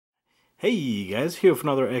Hey guys, here with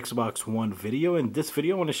another Xbox One video. In this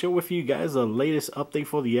video I want to share with you guys the latest update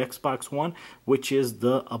for the Xbox One, which is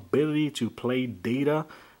the ability to play data,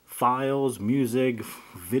 files, music,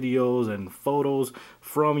 videos, and photos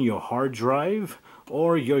from your hard drive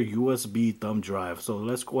or your USB thumb drive. So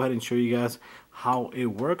let's go ahead and show you guys how it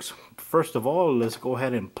works. First of all, let's go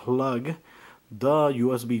ahead and plug the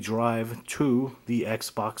USB drive to the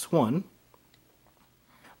Xbox One.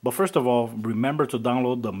 But first of all, remember to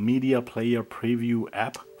download the Media Player Preview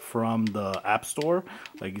app from the App Store.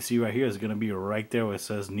 Like you see right here, it's going to be right there where it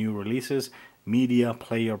says new releases, Media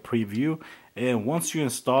Player Preview. And once you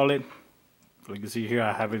install it, like you see here,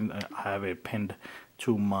 I have it pinned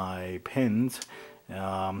to my pins.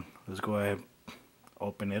 Let's go ahead and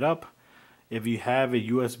open it up. If you have a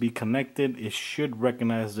USB connected, it should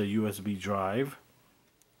recognize the USB drive.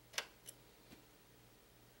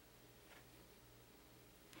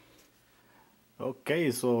 Okay,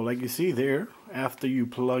 so like you see there, after you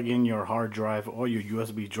plug in your hard drive or your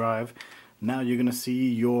USB drive, now you're gonna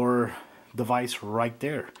see your device right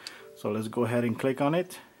there. So let's go ahead and click on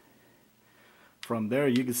it. From there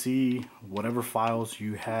you can see whatever files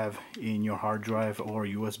you have in your hard drive or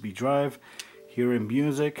USB drive. Here in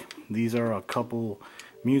music, these are a couple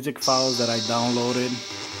music files that I downloaded.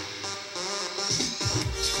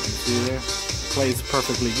 You see there, plays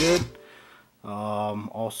perfectly good.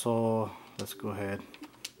 Also, let's go ahead.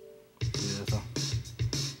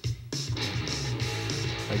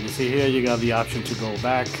 Like you see here, you got the option to go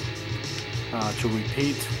back, to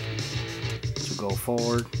repeat, to go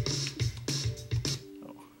forward.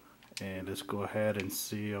 And let's go ahead and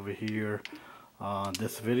see over here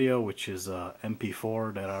this video, which is a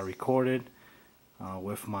MP4 that I recorded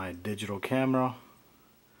with my digital camera.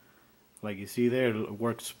 Like you see there, it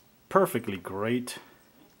works perfectly great,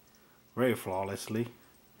 very flawlessly.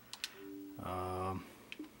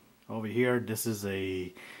 Over here, this is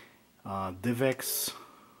a DivX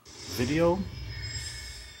video.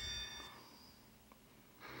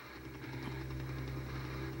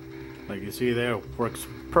 Like you see there, it works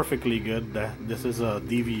perfectly good. This is a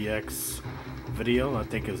DVX video. I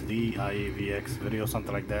think it's DIAVX video,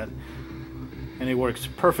 something like that. And it works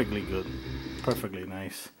perfectly good, perfectly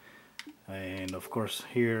nice. And of course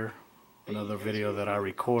here, another video that I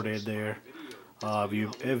recorded there.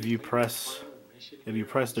 If you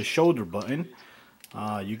press the shoulder button,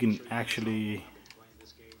 you can actually,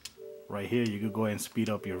 right here, you can go ahead and speed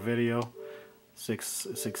up your video.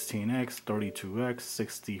 16x, 32x,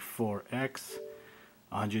 64x,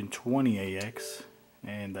 120x,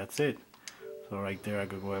 and that's it. So right there I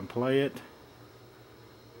could go ahead and play it.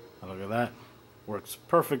 Look at that, works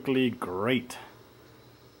perfectly great.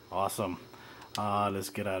 Awesome. Let's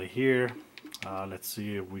get out of here. Let's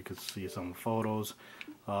see if we could see some photos.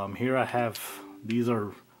 Here I have, these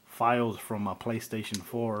are files from my PlayStation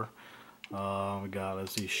 4. We got,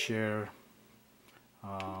 let's see, share.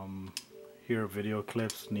 Here video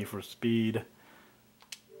clips, Need for Speed.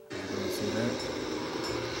 See that?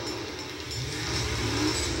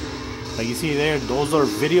 Like you see there, those are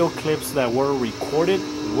video clips that were recorded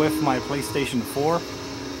with my PlayStation 4,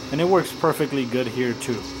 and it works perfectly good here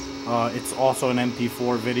too. It's also an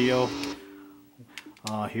MP4 video.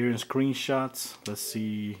 Here in screenshots, let's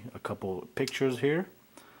see a couple pictures here.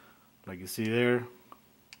 Like you see there,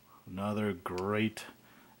 another great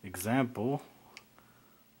example.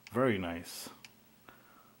 Very nice.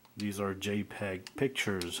 These are JPEG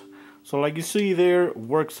pictures. So like you see there,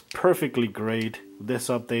 works perfectly great. This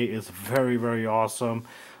update is very awesome.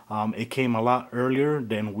 It came a lot earlier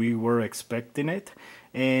than we were expecting it.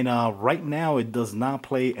 And right now it does not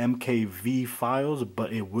play MKV files,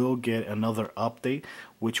 but it will get another update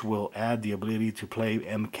which will add the ability to play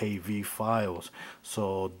MKV files.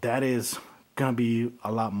 So that is gonna be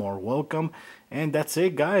a lot more welcome. And that's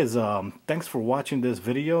it, guys. Thanks for watching this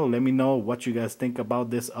video. Let me know what you guys think about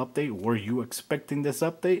this update. Were you expecting this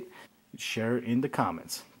update? Share it in the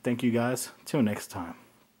comments. Thank you guys. Till next time.